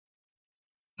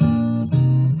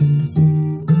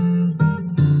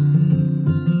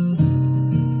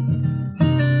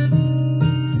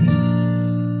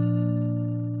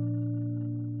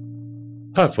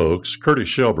Hi, folks. Curtis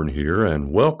Shelburne here,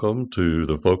 and welcome to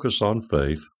the Focus on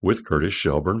Faith with Curtis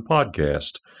Shelburne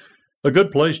podcast. A good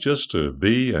place just to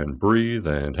be and breathe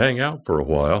and hang out for a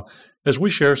while as we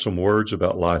share some words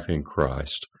about life in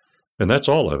Christ. And that's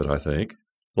all of it, I think.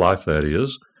 Life, that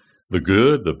is. The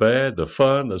good, the bad, the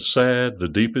fun, the sad, the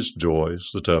deepest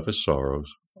joys, the toughest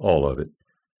sorrows, all of it.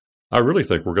 I really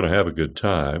think we're going to have a good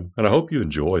time, and I hope you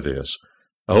enjoy this.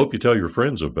 I hope you tell your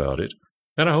friends about it,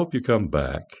 and I hope you come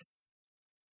back.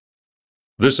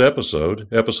 This episode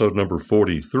number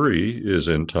 43, is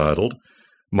entitled,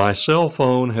 My Cell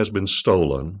Phone Has Been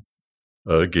Stolen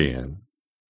Again.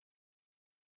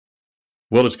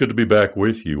 Well, it's good to be back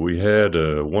with you. We had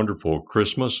a wonderful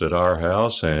Christmas at our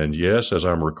house, and yes, as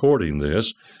I'm recording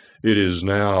this, it is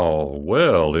now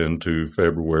well into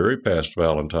February, past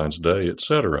Valentine's Day,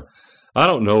 etc. I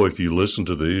don't know if you listen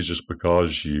to these just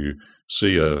because you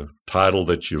see a title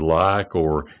that you like,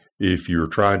 or if you're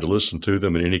trying to listen to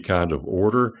them in any kind of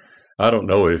order. I don't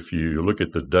know if you look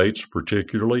at the dates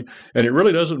particularly, and it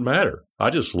really doesn't matter.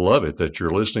 I just love it that you're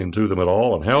listening to them at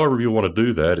all, and however you want to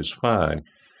do that is fine.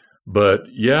 But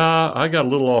yeah, I got a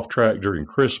little off track during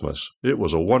Christmas. It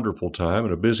was a wonderful time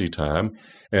and a busy time,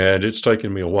 and it's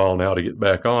taken me a while now to get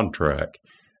back on track.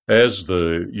 As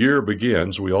the year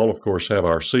begins, we all, of course, have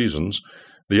our seasons.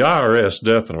 The IRS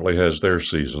definitely has their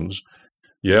seasons.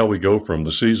 Yeah, we go from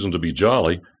the season to be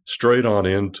jolly straight on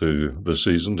into the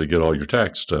season to get all your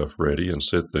tax stuff ready and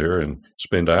sit there and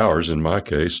spend hours, in my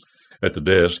case, at the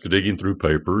desk digging through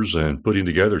papers and putting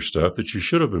together stuff that you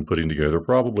should have been putting together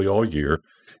probably all year.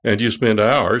 And you spend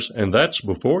hours, and that's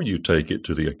before you take it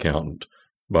to the accountant.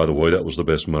 By the way, that was the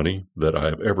best money that I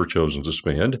have ever chosen to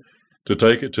spend, to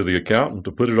take it to the accountant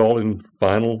to put it all in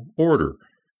final order.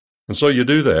 And so you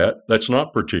do that. That's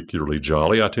not particularly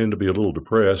jolly. I tend to be a little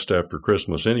depressed after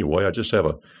Christmas anyway. I just have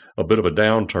a bit of a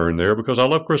downturn there because I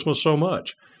love Christmas so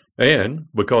much. And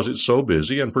because it's so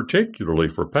busy, and particularly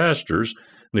for pastors,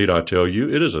 need I tell you,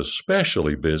 it is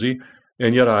especially busy,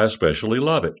 and yet I especially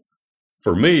love it.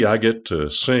 For me, I get to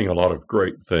sing a lot of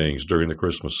great things during the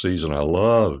Christmas season. I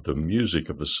love the music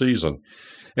of the season.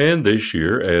 And this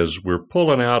year, as we're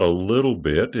pulling out a little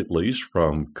bit, at least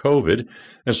from COVID,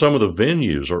 and some of the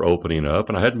venues are opening up,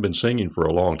 and I hadn't been singing for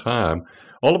a long time,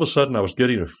 all of a sudden I was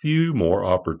getting a few more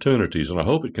opportunities, and I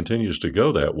hope it continues to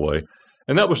go that way.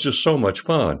 And that was just so much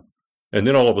fun. And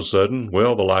then all of a sudden,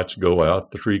 well, the lights go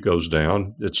out, the tree goes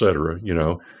down, etc.,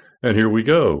 and here we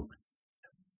go.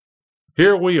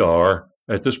 Here we are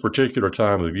at this particular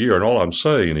time of year, and all I'm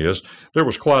saying is there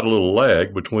was quite a little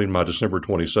lag between my December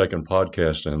 22nd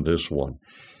podcast and this one.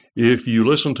 If you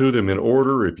listen to them in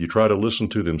order, if you try to listen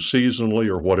to them seasonally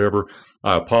or whatever,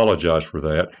 I apologize for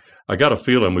that. I got a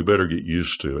feeling we better get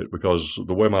used to it because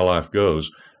the way my life goes,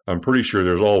 I'm pretty sure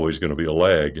there's always going to be a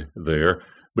lag there.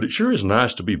 But it sure is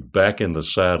nice to be back in the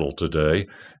saddle today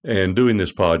and doing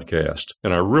this podcast,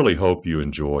 and I really hope you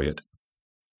enjoy it.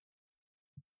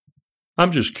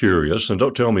 I'm just curious, and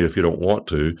don't tell me if you don't want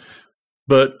to,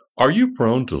 but are you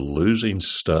prone to losing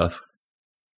stuff?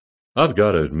 I've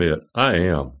got to admit, I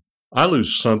am. I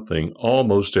lose something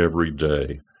almost every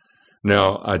day.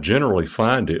 Now, I generally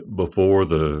find it before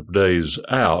the day's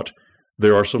out.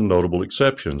 There are some notable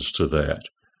exceptions to that.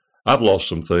 I've lost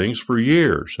some things for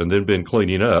years and then been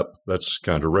cleaning up. That's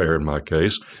kind of rare in my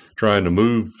case, trying to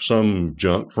move some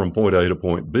junk from point A to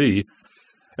point B.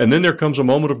 And then there comes a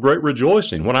moment of great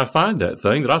rejoicing when I find that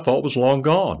thing that I thought was long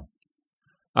gone.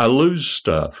 I lose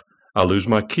stuff. I lose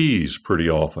my keys pretty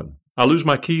often. I lose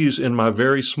my keys in my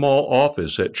very small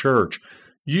office at church,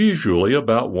 usually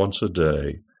about once a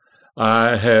day.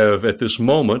 I have, at this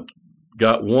moment,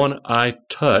 got one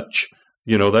iTouch.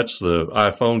 That's the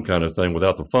iPhone kind of thing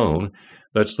without the phone.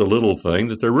 That's the little thing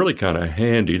that they're really kind of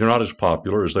handy. They're not as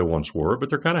popular as they once were, but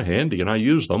they're kind of handy, and I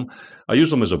use them. I use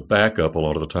them as a backup a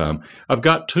lot of the time. I've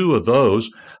got two of those.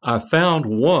 I found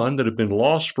one that had been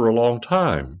lost for a long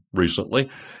time recently,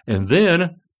 and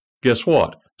then, guess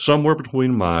what? Somewhere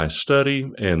between my study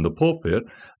and the pulpit,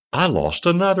 I lost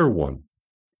another one.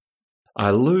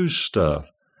 I lose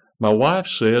stuff. My wife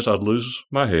says I'd lose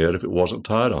my head if it wasn't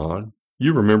tied on.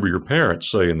 You remember your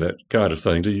parents saying that kind of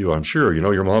thing to you, I'm sure.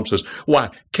 Your mom says, "Why,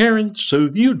 Karen,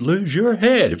 so you'd lose your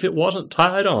head if it wasn't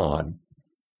tied on."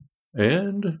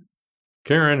 And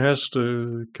Karen has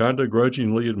to kind of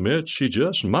grudgingly admit she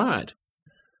just might.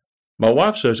 My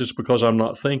wife says it's because I'm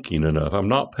not thinking enough. I'm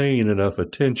not paying enough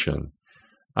attention.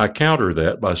 I counter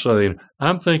that by saying,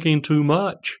 I'm thinking too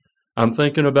much. I'm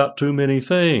thinking about too many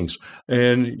things.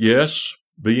 And yes,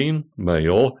 being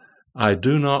male, I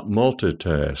do not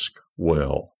multitask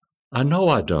well. I know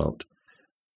I don't.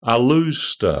 I lose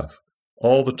stuff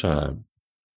all the time.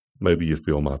 Maybe you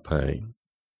feel my pain.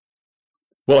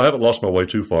 Well, I haven't lost my way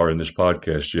too far in this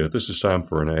podcast yet. This is time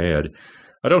for an ad.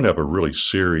 I don't have a really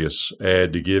serious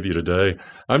ad to give you today.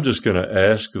 I'm just going to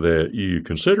ask that you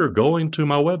consider going to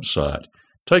my website.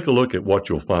 Take a look at what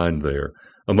you'll find there.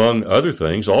 Among other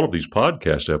things, all of these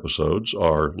podcast episodes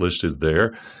are listed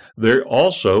there. There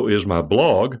also is my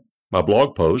blog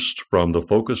post from the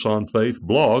Focus on Faith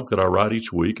blog that I write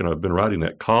each week, and I've been writing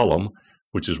that column,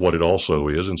 which is what it also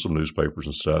is in some newspapers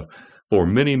and stuff, for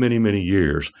many, many, many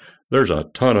years. There's a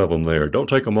ton of them there. Don't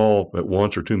take them all at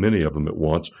once or too many of them at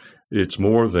once. It's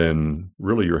more than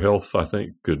really your health, I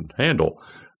think, could handle.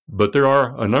 But there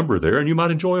are a number there, and you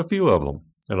might enjoy a few of them.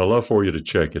 And I'd love for you to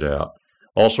check it out.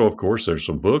 Also, of course, there's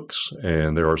some books,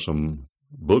 and there are some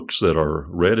books that are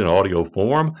read in audio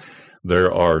form.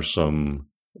 There are some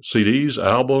CDs,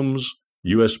 albums,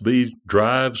 USB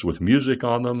drives with music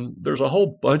on them. There's a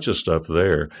whole bunch of stuff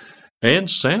there, and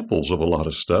samples of a lot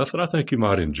of stuff that I think you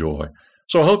might enjoy.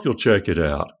 So I hope you'll check it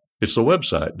out. It's the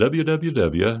website,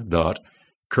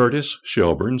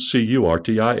 www.CurtisShelburne,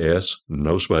 CURTIS,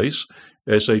 no space,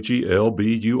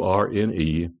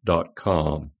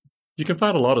 SHELBURNE.com. You can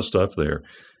find a lot of stuff there.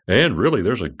 And really,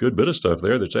 there's a good bit of stuff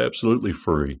there that's absolutely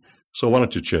free. So why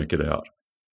don't you check it out?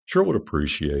 Sure would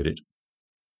appreciate it.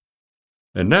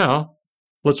 And now,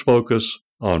 let's focus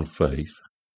on faith.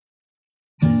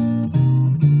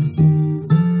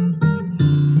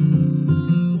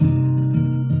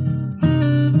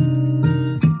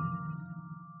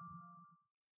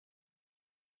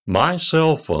 My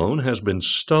cell phone has been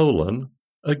stolen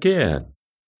again.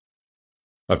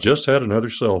 I've just had another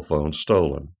cell phone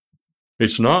stolen.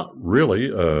 It's not really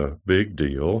a big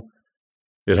deal.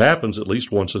 It happens at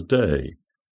least once a day.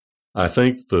 I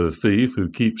think the thief who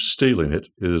keeps stealing it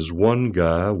is one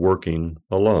guy working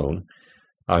alone.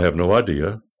 I have no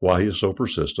idea why he is so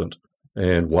persistent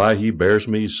and why he bears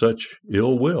me such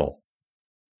ill will.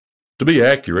 To be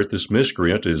accurate, this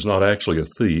miscreant is not actually a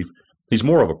thief. He's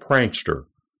more of a prankster.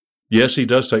 Yes, he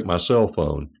does take my cell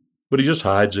phone, but he just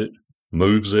hides it,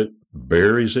 moves it,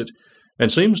 buries it, and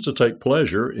seems to take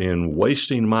pleasure in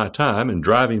wasting my time and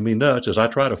driving me nuts as I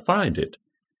try to find it.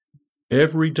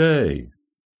 Every day,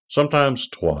 sometimes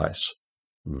twice,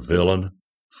 villain,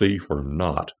 thief or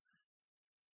not.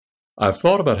 I've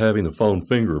thought about having the phone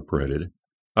fingerprinted.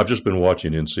 I've just been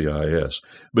watching NCIS.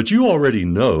 But you already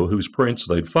know whose prints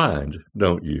they'd find,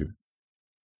 don't you?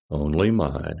 Only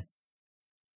mine.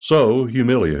 So,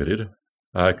 humiliated,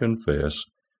 I confess,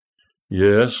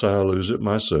 yes, I lose it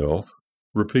myself,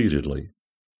 repeatedly.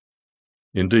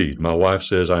 Indeed, my wife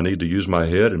says I need to use my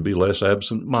head and be less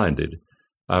absent-minded.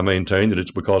 I maintain that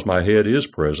it's because my head is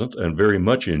present and very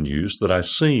much in use that I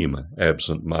seem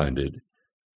absent-minded.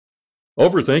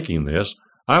 Overthinking this,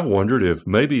 I've wondered if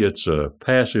maybe it's a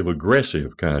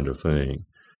passive-aggressive kind of thing.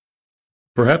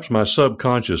 Perhaps my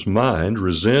subconscious mind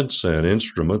resents an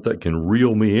instrument that can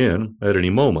reel me in at any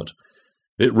moment.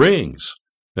 It rings,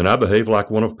 and I behave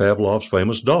like one of Pavlov's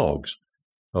famous dogs.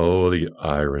 Oh, the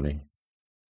irony.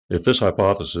 If this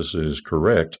hypothesis is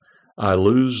correct, I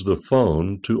lose the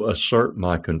phone to assert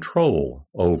my control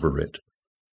over it.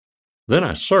 Then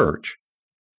I search,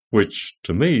 which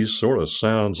to me sort of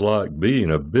sounds like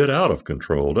being a bit out of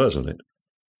control, doesn't it?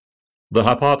 The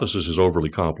hypothesis is overly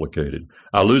complicated.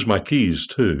 I lose my keys,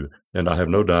 too, and I have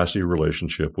no dicey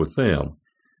relationship with them.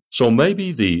 So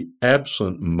maybe the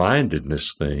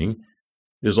absent-mindedness thing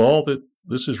is all that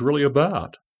this is really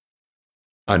about.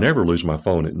 I never lose my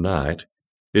phone at night.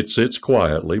 It sits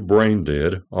quietly,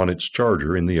 brain-dead, on its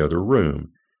charger in the other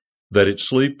room. That it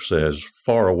sleeps as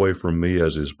far away from me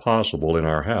as is possible in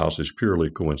our house is purely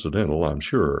coincidental, I'm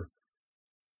sure.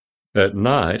 At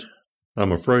night,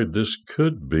 I'm afraid this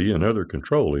could be another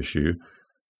control issue.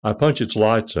 I punch its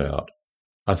lights out.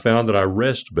 I found that I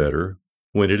rest better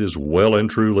when it is well and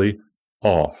truly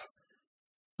off.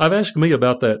 I've asked me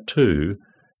about that too,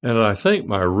 and I think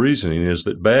my reasoning is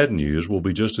that bad news will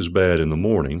be just as bad in the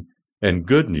morning, and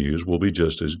good news will be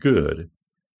just as good.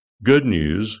 Good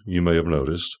news, you may have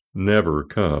noticed, never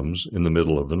comes in the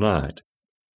middle of the night.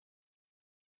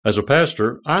 As a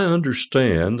pastor, I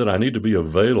understand that I need to be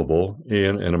available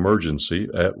in an emergency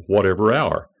at whatever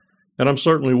hour, and I'm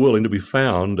certainly willing to be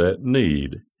found at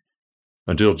need.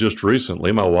 Until just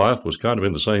recently, my wife was kind of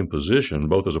in the same position,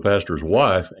 both as a pastor's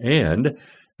wife and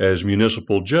as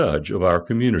municipal judge of our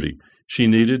community. She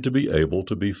needed to be able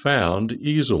to be found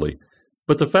easily.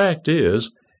 But the fact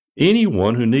is,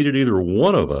 anyone who needed either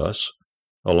one of us,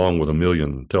 along with 1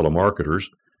 million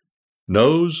telemarketers,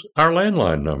 knows our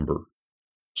landline number.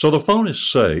 So the phone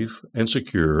is safe and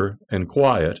secure and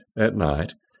quiet at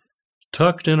night,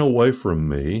 tucked in away from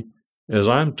me as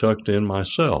I'm tucked in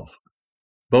myself,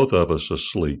 both of us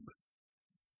asleep.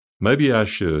 maybe I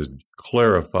should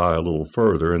clarify a little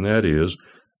further, and that is,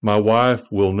 my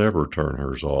wife will never turn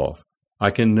hers off. I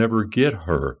can never get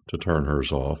her to turn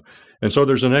hers off. And so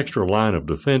there's an extra line of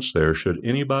defense there. Should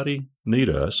anybody need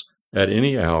us at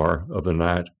any hour of the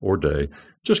night or day,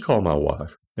 just call my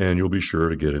wife, and you'll be sure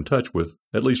to get in touch with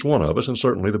at least one of us, and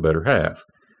certainly the better half.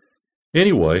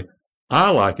 Anyway, I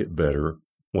like it better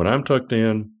when I'm tucked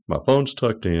in, my phone's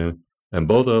tucked in, and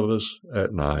both of us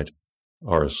at night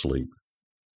are asleep.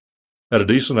 At a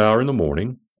decent hour in the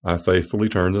morning, I faithfully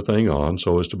turn the thing on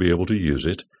so as to be able to use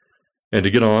it, and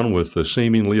to get on with the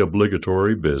seemingly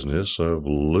obligatory business of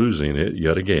losing it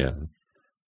yet again.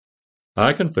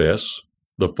 I confess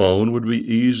the phone would be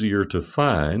easier to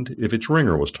find if its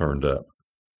ringer was turned up.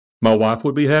 My wife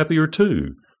would be happier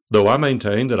too, though I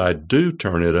maintain that I do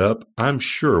turn it up, I'm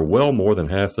sure, well more than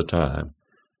half the time.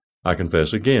 I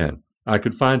confess again, I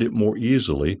could find it more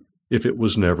easily if it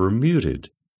was never muted.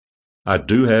 I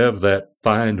do have that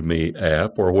Find Me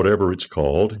app, or whatever it's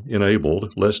called,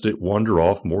 enabled, lest it wander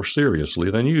off more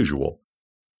seriously than usual.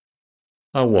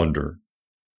 I wonder,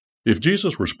 if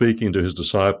Jesus were speaking to his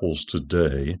disciples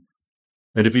today,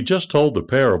 and if he just told the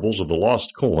parables of the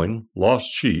lost coin,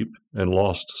 lost sheep, and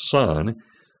lost son,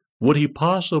 would he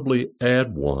possibly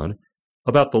add one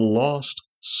about the lost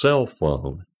cell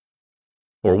phone?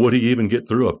 Or would he even get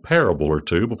through a parable or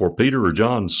two before Peter or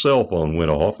John's cell phone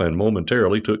went off and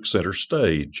momentarily took center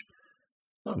stage?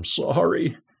 "I'm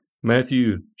sorry,"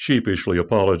 Matthew sheepishly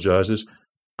apologizes.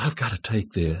 "I've got to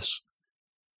take this."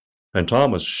 And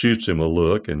Thomas shoots him a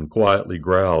look and quietly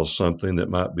growls something that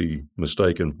might be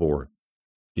mistaken for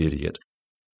idiot.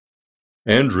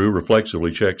 Andrew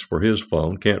reflexively checks for his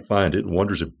phone, can't find it, and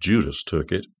wonders if Judas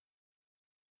took it.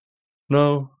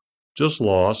 No, just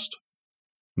lost.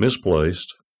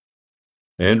 Misplaced.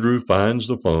 Andrew finds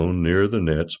the phone near the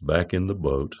nets back in the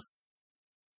boat.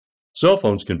 Cell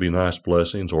phones can be nice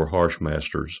blessings or harsh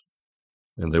masters,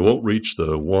 and they won't reach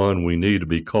the one we need to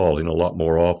be calling a lot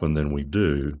more often than we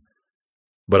do.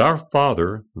 But our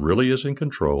Father really is in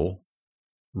control,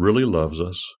 really loves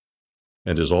us,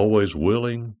 and is always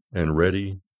willing and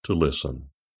ready to listen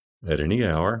at any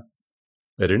hour,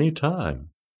 at any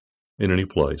time, in any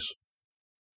place.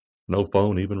 No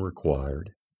phone even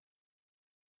required.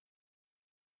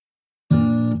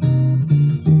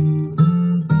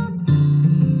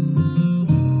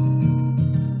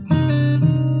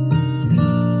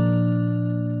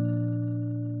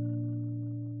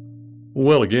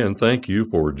 Well, again, thank you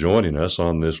for joining us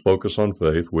on this Focus on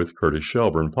Faith with Curtis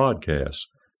Shelburne podcast.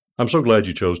 I'm so glad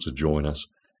you chose to join us,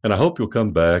 and I hope you'll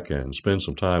come back and spend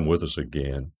some time with us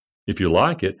again. If you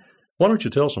like it, why don't you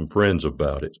tell some friends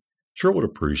about it? Sure would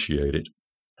appreciate it.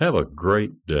 Have a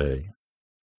great day.